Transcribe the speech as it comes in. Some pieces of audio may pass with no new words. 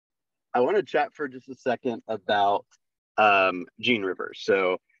I want to chat for just a second about Gene Rivers.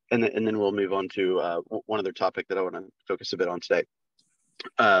 So, and then we'll move on to one other topic that I want to focus a bit on today.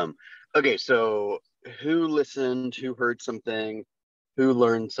 Okay, so who listened? Who heard something? Who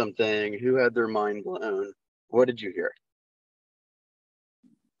learned something? Who had their mind blown? What did you hear?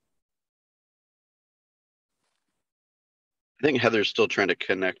 I think Heather's still trying to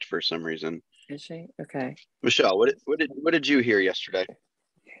connect for some reason. Is she? Okay. Michelle, what did you hear yesterday?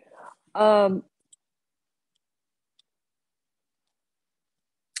 A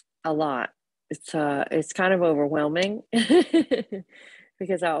lot. It's kind of overwhelming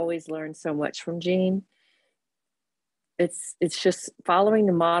because I always learn so much from Gene. It's just following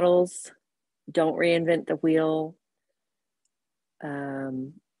the models, don't reinvent the wheel,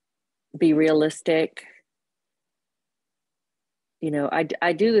 be realistic. You know,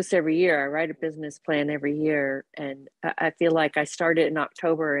 I do this every year. I write a business plan every year, and I feel like I started in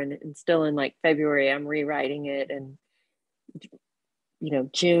October and still in like February, I'm rewriting it, and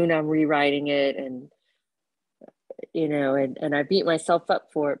June, I'm rewriting it, and and I beat myself up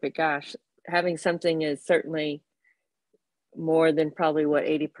for it, but gosh, having something is certainly more than probably what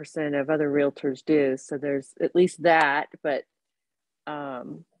 80% of other realtors do. So there's at least that, but I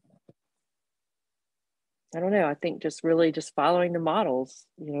don't know. I think just really just following the models,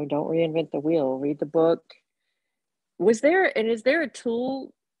 don't reinvent the wheel, read the book. Is there a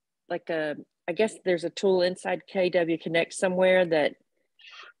tool, I guess there's a tool inside KW Connect somewhere that.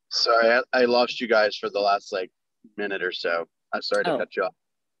 Sorry, I lost you guys for the last minute or so. I'm sorry to cut you off.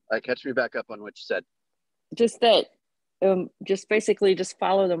 Catch me back up on what you said. Just that, just basically just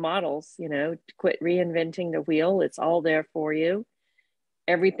follow the models, quit reinventing the wheel. It's all there for you.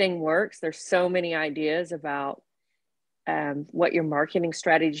 Everything works. There's so many ideas about what your marketing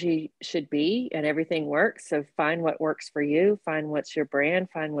strategy should be, and everything works. So find what works for you, find what's your brand,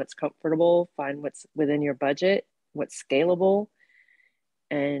 find what's comfortable, find what's within your budget, what's scalable,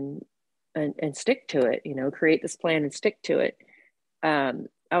 and stick to it. Create this plan and stick to it.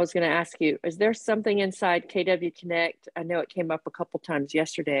 I was going to ask you, is there something inside KW Connect? I know it came up a couple times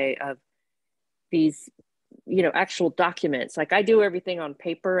yesterday of these, actual documents. Like I do everything on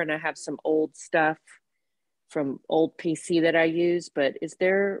paper, and I have some old stuff from old PC that I use, but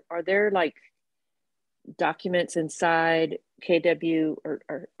are there like documents inside KW or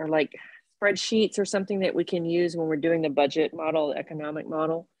like spreadsheets or something that we can use when we're doing the budget model, the economic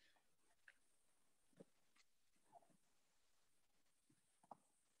model?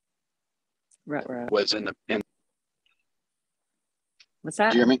 Right. Was in What's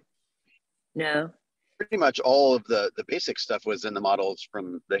that? Do you hear me? No. Pretty much all of the basic stuff was in the models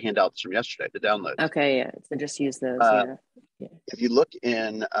from the handouts from yesterday, the downloads. Okay, yeah. So just use those. Yeah. If you look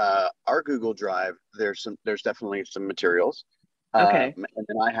in our Google Drive, there's definitely some materials. Okay. And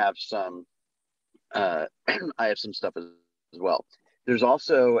then I have some stuff as well. There's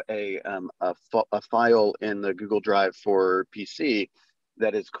also a file in the Google Drive for PC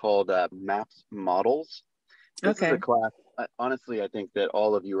that is called Maps Models. This is a class. Honestly, I think that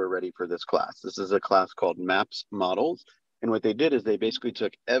all of you are ready for this class. This is a class called Maps Models. And what they did is they basically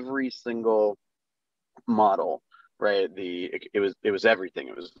took every single model, right? It was everything.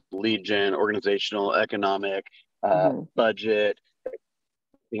 It was lead gen, organizational, economic, budget,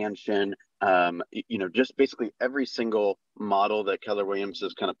 expansion, just basically every single model that Keller Williams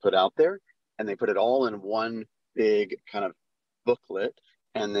has kind of put out there. And they put it all in one big kind of booklet.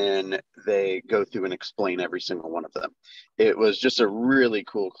 And then they go through and explain every single one of them. It was just a really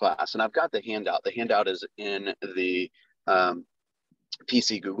cool class. And I've got the handout. The handout is in the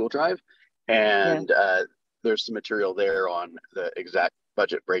PC Google Drive. And there's some material there on the exact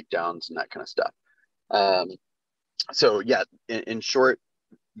budget breakdowns and that kind of stuff. So yeah, in short,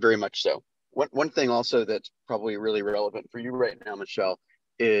 very much so. One thing also that's probably really relevant for you right now, Michelle,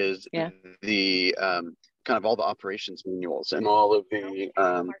 is the kind of all the operations manuals and all of the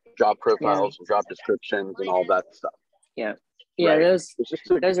job profiles and job descriptions and all that stuff. Yeah. Right?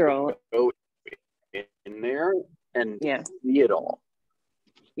 Those are all go in there and see it all.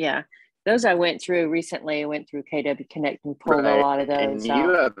 Yeah. Those I went through recently. I went through KW Connect and pulled a lot of those and you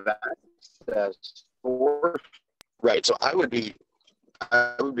have access for so I would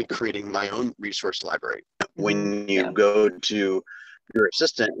be creating my own resource library. When you go to your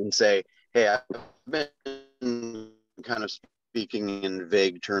assistant and say, hey, I've been kind of speaking in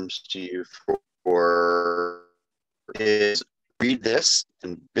vague terms to you for is read this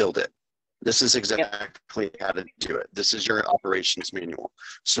and build it. This is exactly how to do it. This is your operations manual.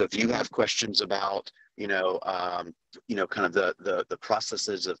 So if you have questions about, kind of the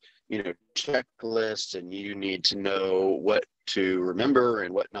processes of, checklists, and you need to know what to remember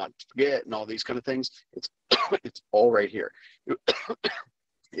and what not to forget and all these kind of things. It's it's all right here.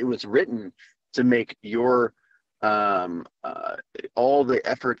 It was written to make your all the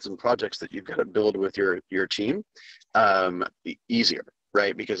efforts and projects that you've got to build with your team easier,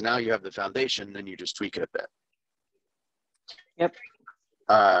 right? Because now you have the foundation, then you just tweak it a bit. Yep.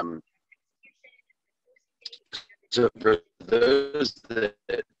 So for those that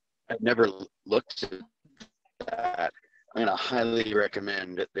have never looked at that, I'm going to highly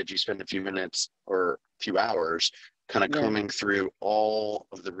recommend that you spend a few minutes or a few hours kind of combing through all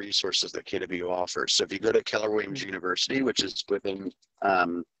of the resources that KW offers. So if you go to Keller Williams University, which is within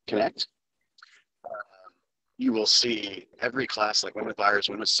Connect, you will see every class, like Win with Buyers,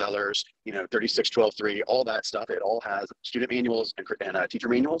 Win with Sellers, 36-12-3, all that stuff. It all has student manuals and teacher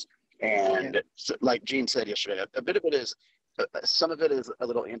manuals. And so, like Gene said yesterday, a bit of it is, some of it is a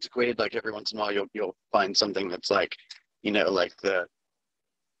little antiquated. Like every once in a while, you'll find something that's like, like the,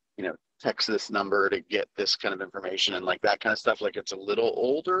 text this number to get this kind of information and like that kind of stuff. Like it's a little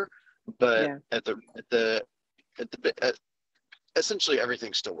older, but essentially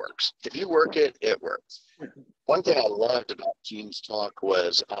everything still works. If you work it, it works. One thing I loved about Gene's talk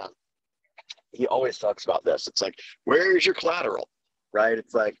was he always talks about this. It's like, where's your collateral, right?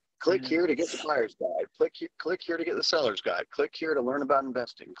 It's like, click here to get the buyer's guide. Click here to get the seller's guide. Click here to learn about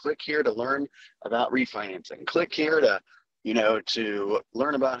investing. Click here to learn about refinancing. Click here to, to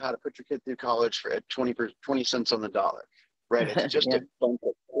learn about how to put your kid through college for at 20 cents on the dollar, right? It's just a bunch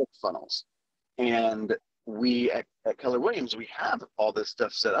of click funnels. And we at Keller Williams, we have all this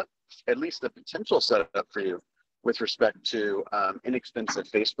stuff set up, at least the potential set up for you with respect to inexpensive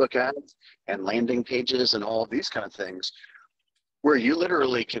Facebook ads and landing pages and all of these kind of things, where you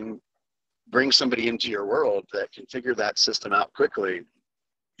literally can bring somebody into your world that can figure that system out quickly,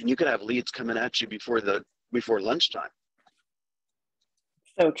 and you can have leads coming at you before lunchtime.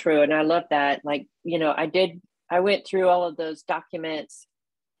 So true. And I love that. Like, I went through all of those documents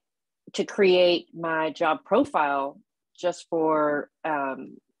to create my job profile just for,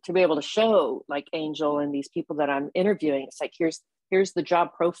 to be able to show like Angel and these people that I'm interviewing. It's like, here's the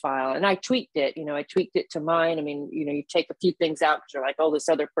job profile. And I tweaked it, I tweaked it to mine. I mean, you take a few things out because you're like, oh, this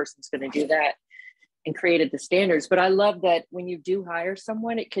other person's going to do that, and created the standards. But I love that when you do hire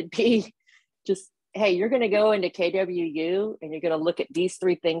someone, it could be just, hey, you're going to go into KWU and you're going to look at these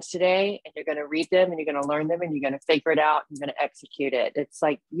 3 things today, and you're going to read them and you're going to learn them and you're going to figure it out and you're going to execute it. It's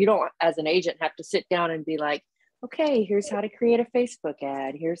like, you don't, as an agent, have to sit down and be like, okay, here's how to create a Facebook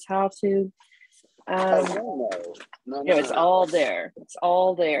ad. Here's how to, it's all there. It's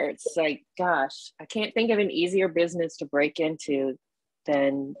all there. It's like, gosh, I can't think of an easier business to break into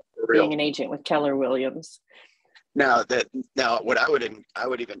than being an agent with Keller Williams. Now what I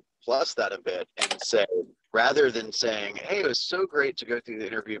would even plus that a bit and say, rather than saying, hey, it was so great to go through the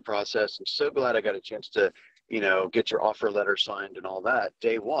interview process, I'm so glad I got a chance to, get your offer letter signed and all that.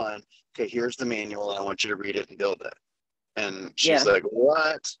 Day one, okay, here's the manual and I want you to read it and build it. And she's like,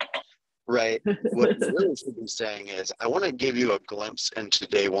 what? Right? What you really should be saying is, I want to give you a glimpse into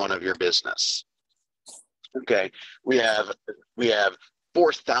day one of your business. Okay, we have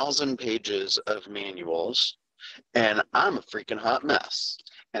 4,000 pages of manuals, and I'm a freaking hot mess,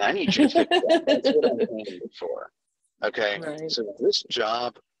 and I need you to fix that. That's what I'm paying you for. Okay, right. So does this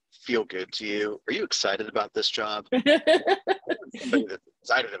job feel good to you? Are you excited about this job? Somebody that's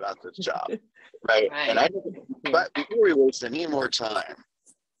excited about this job, right? And but before we waste any more time,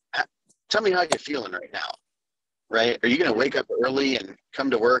 tell me how you're feeling right now, right? Are you going to wake up early and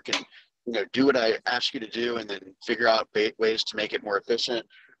come to work and do what I ask you to do, and then figure out ways to make it more efficient?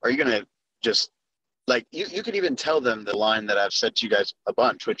 Are you going to just, like, you could even tell them the line that I've said to you guys a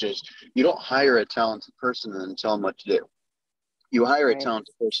bunch, which is, you don't hire a talented person and then tell them what to do. You hire a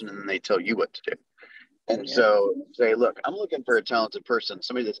talented person and then they tell you what to do. And so say, look, I'm looking for a talented person,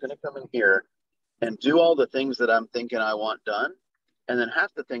 somebody that's going to come in here and do all the things that I'm thinking I want done. And then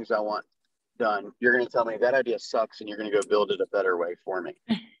half the things I want done, you're going to tell me that idea sucks and you're going to go build it a better way for me.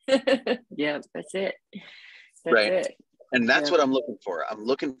 Yeah, that's it. That's right. It. And that's what I'm looking for. I'm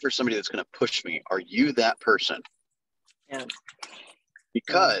looking for somebody that's going to push me. Are you that person? Yeah.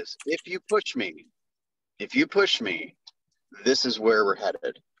 Because if you push me, this is where we're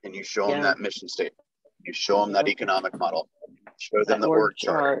headed. And you show them that mission statement. You show them that economic model. Show them the org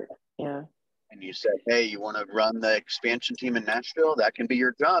chart. Yeah. And you said, hey, you want to run the expansion team in Nashville? That can be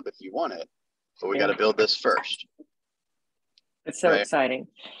your job if you want it. But we got to build this first. It's so exciting.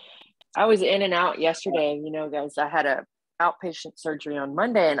 I was in and out yesterday, guys. I outpatient surgery on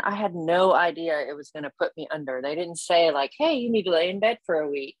Monday, and I had no idea it was going to put me under. They didn't say like, hey, you need to lay in bed for a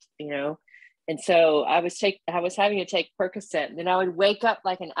week, you know? And so I was having to take Percocet, and then I would wake up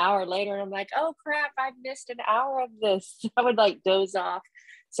like an hour later and I'm like, oh crap, I missed an hour of this. I would like doze off.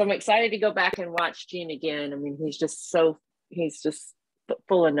 So I'm excited to go back and watch Gene again. I mean, he's just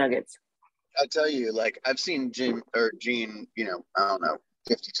full of nuggets. I'll tell you, like, I've seen Gene, you know, I don't know,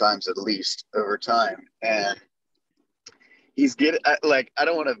 50 times at least over time. And he's like, I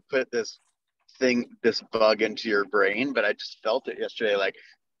don't want to put this bug into your brain, but I just felt it yesterday. Like,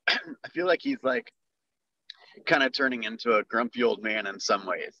 I feel like he's like kind of turning into a grumpy old man in some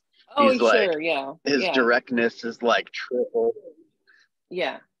ways. Oh, he's like, sure, yeah. His directness is like triple.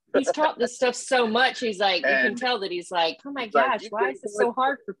 Yeah. He's taught this stuff so much. He's like, you can tell that he's like, oh my gosh, why is this so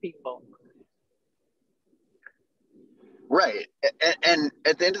hard for people? Right. And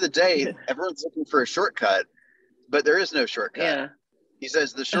at the end of the day, everyone's looking for a shortcut, but there is no shortcut. Yeah. He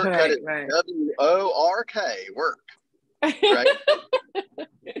says the shortcut is W-O-R-K, work. Right?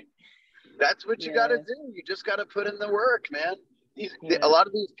 That's what you got to do. You just got to put in the work, man. A lot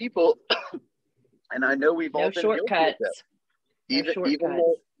of these people, and I know we've all been shortcuts. Guilty of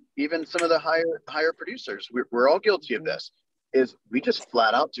this. Even some of the higher producers, we're all guilty of this. Is we just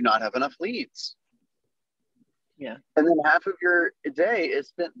flat out do not have enough leads. Yeah. And then half of your day is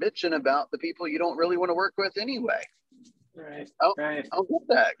spent bitching about the people you don't really want to work with anyway. Right. I'll get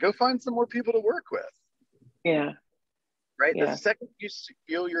that. Go find some more people to work with. Yeah. Right. Yeah. The second you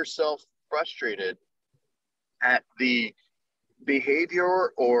feel yourself frustrated at the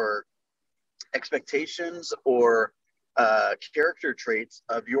behavior or expectations or character traits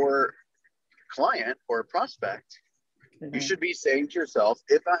of your client or prospect, you should be saying to yourself,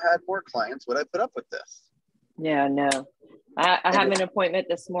 if I had more clients, would I put up with this? Yeah, no. I have an appointment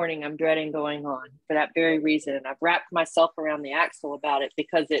this morning I'm dreading going on for that very reason. I've wrapped myself around the axle about it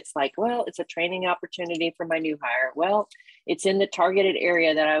because it's like, well, it's a training opportunity for my new hire. Well, it's in the targeted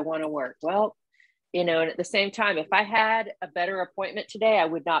area that I want to work. Well, you know, and at the same time, if I had a better appointment today, I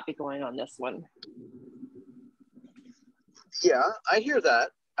would not be going on this one. Yeah, I hear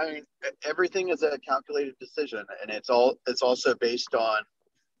that. I mean, everything is a calculated decision, and it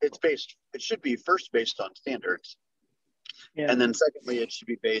should be first based on standards. Yeah. And then secondly, it should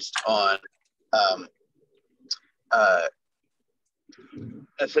be based on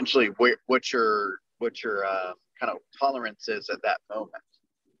essentially what your kind of tolerance is at that moment.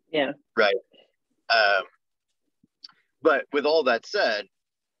 Yeah. Right. But with all that said,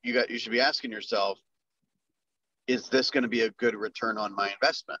 you should be asking yourself, is this going to be a good return on my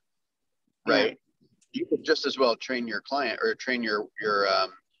investment? Right. Yeah. You could just as well train your client or train your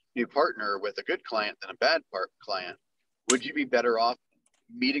new partner with a good client than a bad client. Would you be better off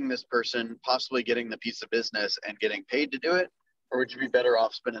meeting this person, possibly getting the piece of business and getting paid to do it? Or would you be better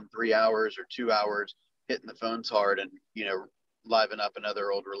off spending 3 hours or 2 hours hitting the phones hard and, you know, liven up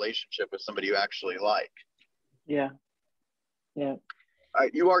another old relationship with somebody you actually like? Yeah. Yeah. All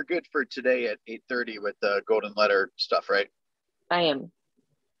right, you are good for today at 8:30 with the golden letter stuff, right? I am.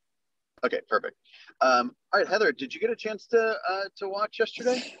 Okay, perfect. All right, Heather, did you get a chance to watch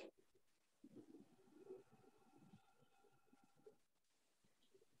yesterday?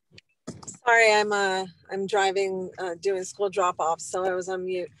 Sorry, I'm driving, doing school drop-offs, so I was on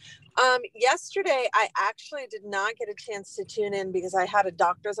mute. Yesterday, I actually did not get a chance to tune in because I had a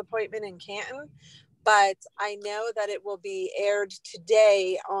doctor's appointment in Canton, but I know that it will be aired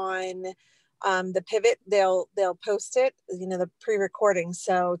today on the Pivot. They'll post it, you know, the pre-recording.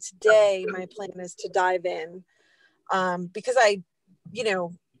 So today, my plan is to dive in because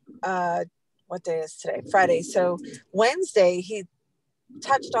what day is today? Friday. So Wednesday, he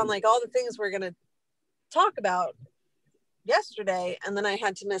touched on like all the things we're going to talk about yesterday, and then I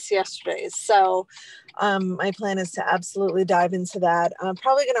had to miss yesterday's. So my plan is to absolutely dive into that. I'm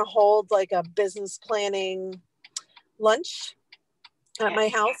probably going to hold like a business planning lunch at my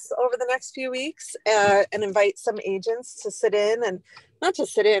house over the next few weeks and invite some agents to sit in, and not to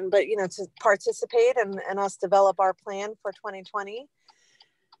sit in, but, you know, to participate and us develop our plan for 2020.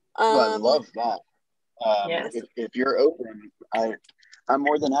 Well, I love that. If you're open, I'm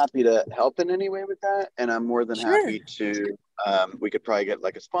more than happy to help in any way with that. And I'm more than happy to, we could probably get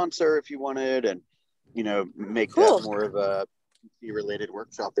like a sponsor if you wanted, and, you know, make that more of a PC related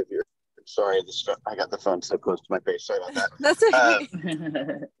workshop if you're, sorry, I got the phone so close to my face. Sorry about that. That's okay.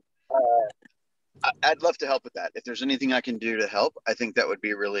 I'd love to help with that. If there's anything I can do to help, I think that would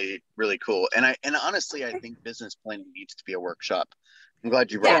be really, really cool. And honestly, I think business planning needs to be a workshop. I'm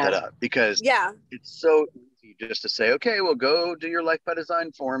glad you brought that up, because it's so easy just to say, okay, well, go do your life by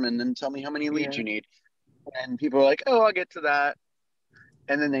design form and then tell me how many leads you need. And people are like, oh, I'll get to that.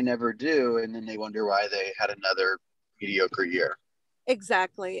 And then they never do. And then they wonder why they had another mediocre year.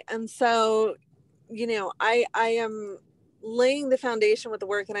 Exactly. And so, I am laying the foundation with the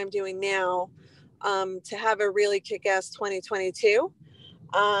work that I'm doing now, to have a really kick-ass 2022.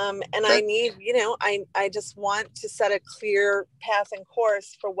 And Okay. I need, I just want to set a clear path and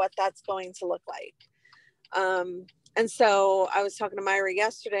course for what that's going to look like. And so I was talking to Myra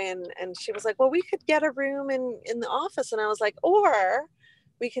yesterday, and she was like, well, we could get a room in the office. And I was like, or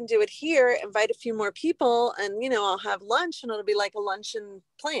we can do it here, invite a few more people, and, I'll have lunch, and it'll be like a luncheon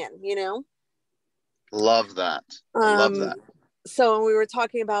plan. Love that. Love that. So we were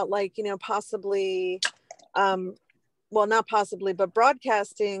talking about, like, possibly, well, not possibly, but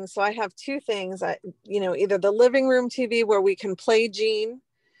broadcasting. So I have two things, either the living room TV where we can play Gene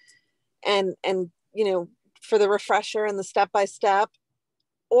and, for the refresher and the step-by-step,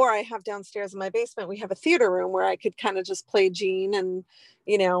 or I have downstairs in my basement, we have a theater room where I could kind of just play Gene, and,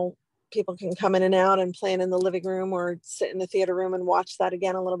 people can come in and out and plan in the living room or sit in the theater room and watch that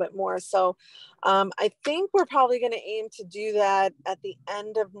again a little bit more. So I think we're probably going to aim to do that at the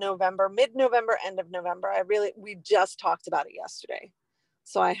end of November, mid-November, end of November. We just talked about it yesterday.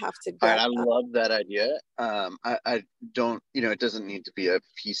 So I have to get. I love that idea. I don't, it doesn't need to be a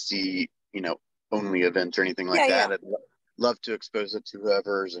PC, only event or anything like that. Yeah. I'd love to expose it to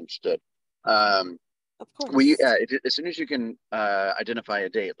whoever's interested. Of course. As soon as you can identify a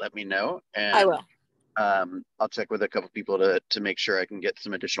date, let me know. And I will. I'll check with a couple people to make sure I can get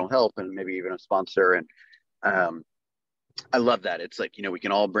some additional help and maybe even a sponsor. And I love that. It's like, we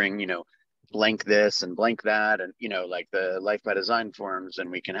can all bring, blank this and blank that, and, like the Life by Design forms,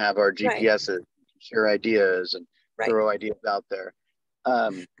 and we can have our GPSs, right, share ideas and throw ideas out there.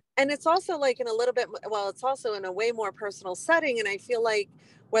 And it's also like in a little bit, well, it's also in a way more personal setting. And I feel like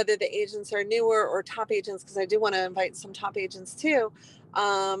whether the agents are newer or top agents, because I do want to invite some top agents too,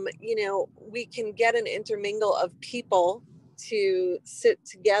 we can get an intermingle of people to sit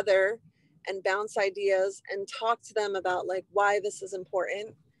together and bounce ideas and talk to them about, like, why this is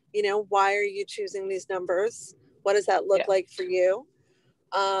important. Why are you choosing these numbers? What does that look like for you?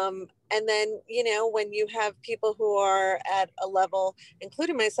 And then, when you have people who are at a level,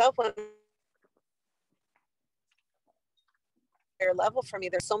 including myself, when level from me,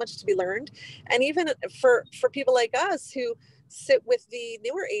 there's so much to be learned. And even for people like us who sit with the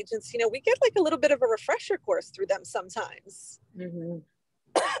newer agents, we get like a little bit of a refresher course through them sometimes. Mm-hmm.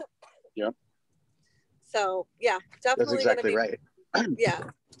 Yeah. So yeah, definitely. That's exactly right. Yeah.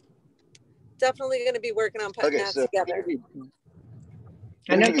 Definitely going to be working on putting that together.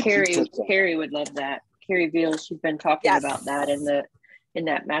 I know Carrie would love that. Carrie Veal, she's been talking about that in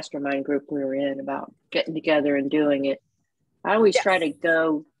that mastermind group we were in, about getting together and doing it. I always try to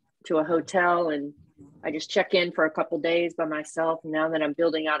go to a hotel and I just check in for a couple of days by myself. And now that I'm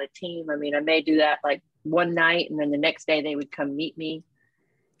building out a team, I mean, I may do that like one night, and then the next day they would come meet me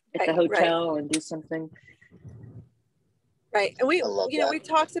at the hotel and do something. Right. And we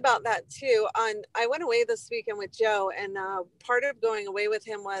talked about that too. I went away this weekend with Joe, and part of going away with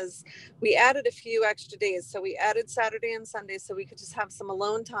him was we added a few extra days. So we added Saturday and Sunday so we could just have some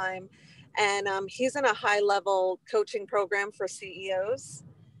alone time. And he's in a high level coaching program for CEOs.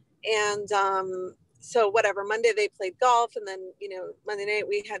 And so whatever, Monday they played golf, and then, Monday night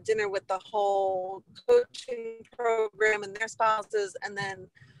we had dinner with the whole coaching program and their spouses. And then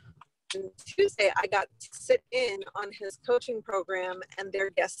Tuesday, I got to sit in on his coaching program and their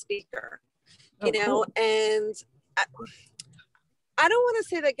guest speaker, cool. And I don't want to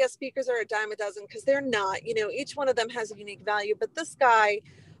say that guest speakers are a dime a dozen, because they're not. Each one of them has a unique value. But this guy,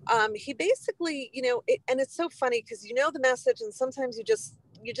 he basically, and it's so funny because the message, and sometimes you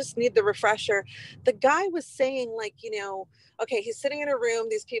just need the refresher. The guy was saying, like, okay, he's sitting in a room.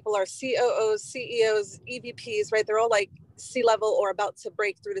 These people are COOs, CEOs, EVPs, right? They're all like C-level or about to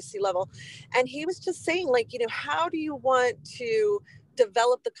break through to C-level. And he was just saying, like, how do you want to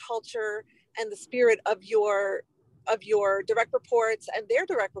develop the culture and the spirit of your direct reports and their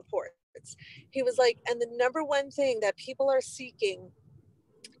direct reports? He was like, and the number one thing that people are seeking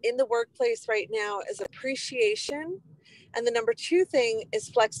in the workplace right now is appreciation. And the number two thing is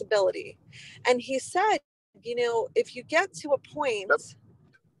flexibility. And he said, if you get to a point,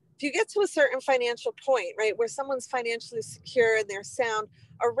 if you get to a certain financial point, right, where someone's financially secure and they're sound,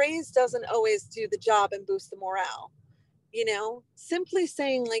 a raise doesn't always do the job and boost the morale. Simply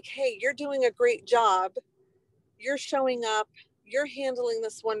saying, like, hey, you're doing a great job. You're showing up. you're handling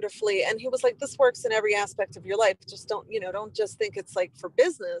this wonderfully. And he was like, this works in every aspect of your life. Just don't just think it's like for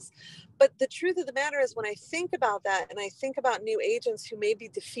business. But the truth of the matter is, when I think about that, and I think about new agents who may be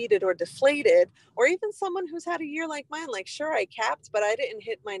defeated or deflated, or even someone who's had a year like mine, like, sure, I capped, but I didn't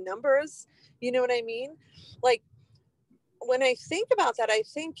hit my numbers. You know what I mean? Like, when I think about that, I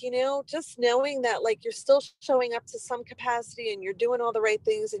think, just knowing that, like, you're still showing up to some capacity and you're doing all the right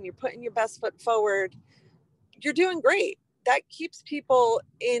things and you're putting your best foot forward, you're doing great. That keeps people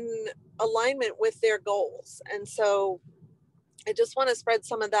in alignment with their goals. And so I just want to spread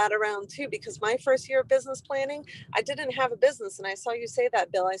some of that around too, because my first year of business planning, I didn't have a business. And I saw you say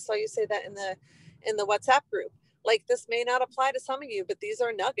that, Bill. I saw you say that in the WhatsApp group. Like, this may not apply to some of you, but these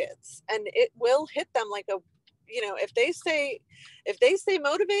are nuggets, and it will hit them like a, if they stay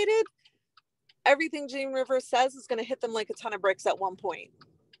motivated, everything Gene Rivers says is going to hit them like a ton of bricks at one point.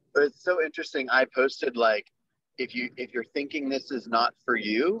 But it's so interesting. I posted, like, if you're thinking this is not for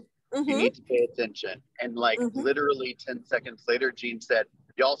you, you need to pay attention. And like literally 10 seconds later, Gene said,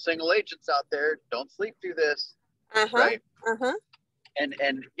 y'all single agents out there, don't sleep through this. Right.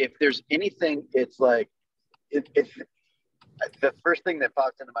 And if there's anything, it's like, if the first thing that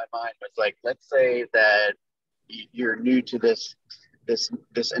popped into my mind was like, let's say that you're new to this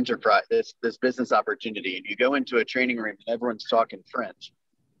enterprise, this business opportunity, and you go into a training room and everyone's talking French,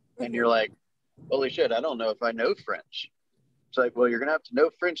 and you're like, holy shit, I don't know if I know French. It's like, well, you're gonna have to know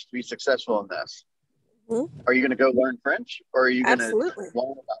French to be successful in this. Are you gonna go learn French, or are you gonna learn about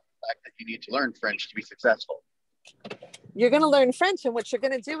the fact that you need to learn French to be successful? You're gonna learn French, and what you're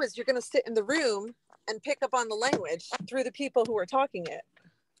gonna do is you're gonna sit in the room and pick up on the language through the people who are talking it.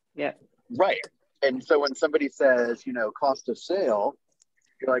 Yeah. Right. And so when somebody says, cost of sale,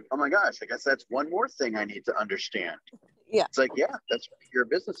 you're like, oh my gosh, I guess that's one more thing I need to understand. Yeah. It's like, yeah, that's right. You're a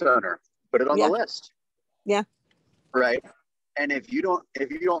business owner. Put it on the list. Yeah. Right. And if you don't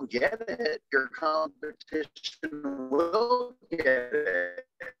get it, your competition will get it.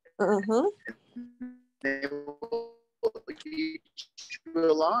 They will eat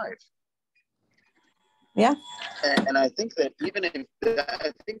you alive. Yeah. And I think that even if I'm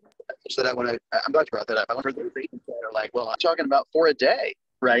glad you brought that up. I wonder if those agents that are like, well, I'm talking about for a day,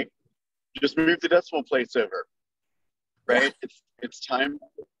 right? Just move the decimal place over, right? Yeah.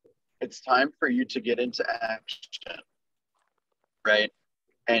 It's time for you to get into action, right?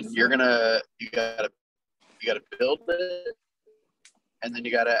 And you gotta build it, and then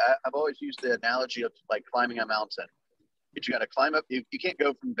I've always used the analogy of like climbing a mountain. But you got to climb up. You can't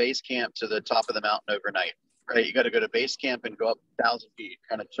go from base camp to the top of the mountain overnight, right? You got to go to base camp and go up 1,000 feet,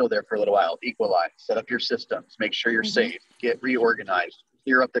 kind of chill there for a little while, equalize, set up your systems, make sure you're safe, get reorganized,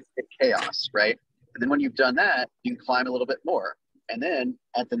 clear up the chaos, right? And then when you've done that, you can climb a little bit more. And then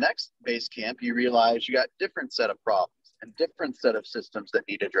at the next base camp, you realize you got different set of problems and different set of systems that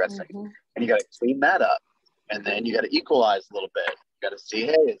need addressing. And you got to clean that up. And then you got to equalize a little bit. You got to see,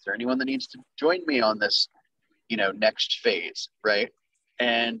 hey, is there anyone that needs to join me on this next phase, right?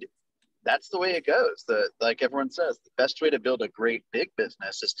 And that's the way it goes. Like everyone says, the best way to build a great big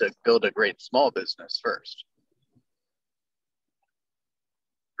business is to build a great small business first,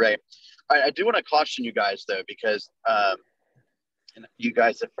 right? I do want to caution you guys though, because and you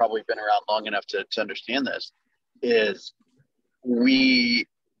guys have probably been around long enough to understand this, is we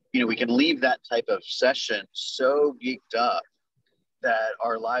can leave that type of session so geeked up that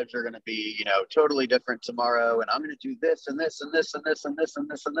our lives are going to be, totally different tomorrow. And I'm going to do this and this and this and this and this and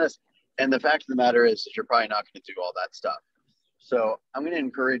this and this. And the fact of the matter is that you're probably not going to do all that stuff. So I'm going to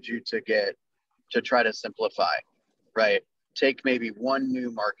encourage you to try to simplify, right? Take maybe one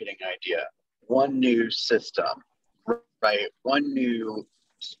new marketing idea, one new system, right? One new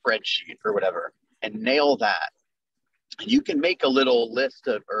spreadsheet or whatever, and nail that. And you can make a little list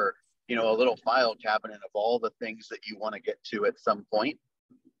of, or a little file cabinet of all the things that you want to get to at some point,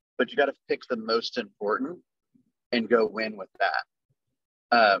 but you got to pick the most important and go win with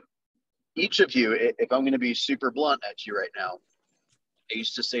that. Each of you, if I'm going to be super blunt at you right now, I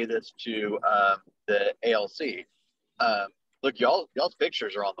used to say this to the ALC. Look, y'all's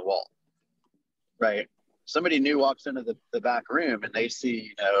pictures are on the wall, right? Somebody new walks into the back room and they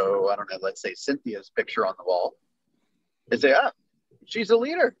see, I don't know, let's say Cynthia's picture on the wall. They say, she's a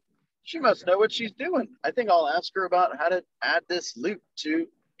leader. She must know what she's doing. I think I'll ask her about how to add this loop to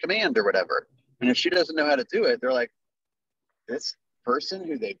command or whatever. And if she doesn't know how to do it, they're like, this person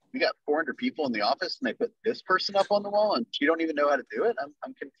we got 400 people in the office and they put this person up on the wall and she don't even know how to do it.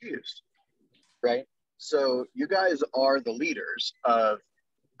 I'm confused, right? So you guys are the leaders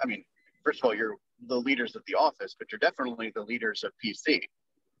first of all, you're the leaders of the office, but you're definitely the leaders of PC.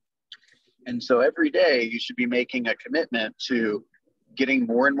 And so every day you should be making a commitment to getting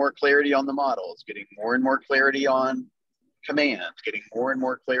more and more clarity on the models, getting more and more clarity on commands, getting more and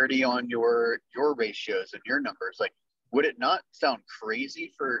more clarity on your ratios and your numbers. Like, would it not sound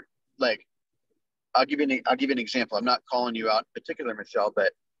crazy for, like, I'll give you an example. I'm not calling you out in particular, Michelle,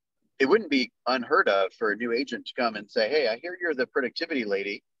 but it wouldn't be unheard of for a new agent to come and say, hey, I hear you're the productivity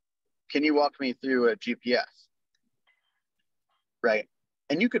lady. Can you walk me through a GPS? Right.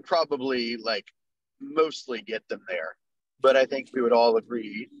 And you could probably, like, mostly get them there. But I think we would all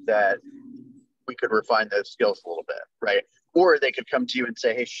agree that we could refine those skills a little bit, right? Or they could come to you and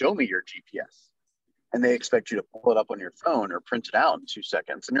say, hey, show me your GPS. And they expect you to pull it up on your phone or print it out in 2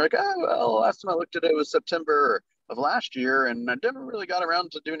 seconds. And you're like, oh, well, last time I looked at it was September of last year, and I never really got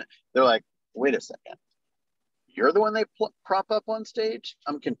around to doing it. They're like, wait a second. You're the one they prop up on stage?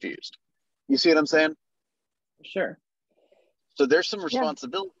 I'm confused. You see what I'm saying? Sure. So there's some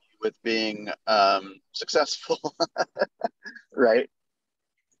responsibility with being successful, right?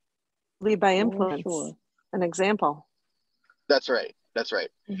 Lead by influence, an example. That's right. That's right.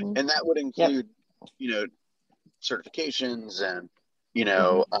 Mm-hmm. And that would include, certifications and,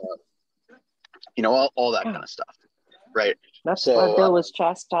 all that kind of stuff, right? That's why Bill was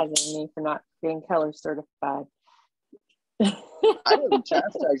chastising me for not being Keller certified. I didn't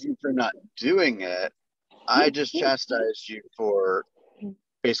chastise you for not doing it. I just chastised you for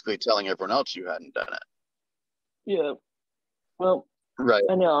basically telling everyone else you hadn't done it. Yeah. Well, right.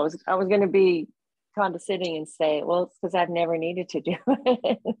 I know I was going to be condescending and say, well, it's because I've never needed to do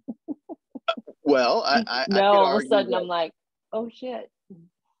it. Well, I all of a sudden I'm like, oh shit,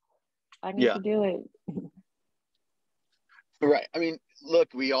 I need to do it. Right. I mean, look,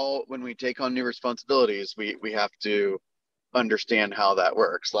 when we take on new responsibilities, we have to understand how that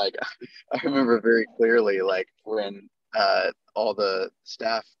works. Like, I remember very clearly, like, when all the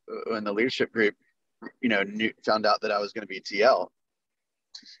staff in the leadership group, found out that I was going to be TL.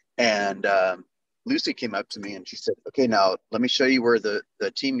 And Lucy came up to me and she said, okay, now let me show you where the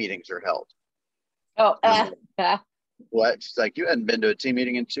team meetings are held. Oh, what? She's like, you hadn't been to a team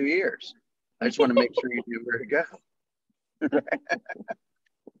meeting in 2 years. I just want to make sure you knew where to go.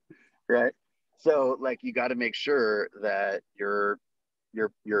 Right. So, like, you got to make sure that you're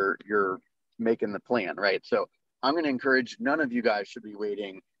making the plan, right? So I'm going to encourage, none of you guys should be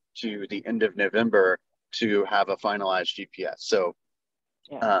waiting to the end of November to have a finalized GPS. So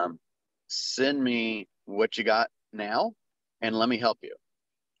send me what you got now and let me help you.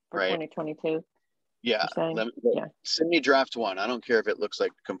 For 2022. Yeah. Send me draft one. I don't care if it looks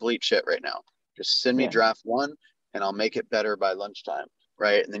like complete shit right now. Just send me draft one and I'll make it better by lunchtime.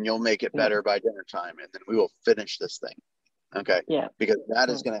 Right. And then you'll make it better by dinner time. And then we will finish this thing. Okay. Yeah. Because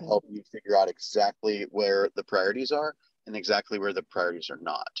that is going to help you figure out exactly where the priorities are and exactly where the priorities are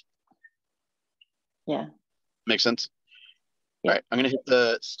not. Yeah. Make sense? Yeah. All right. I'm going to hit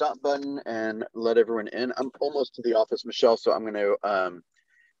the stop button and let everyone in. I'm almost to the office, Michelle. So I'm going to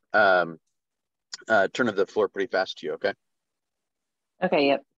turn the floor pretty fast to you. Okay. Okay. Yep.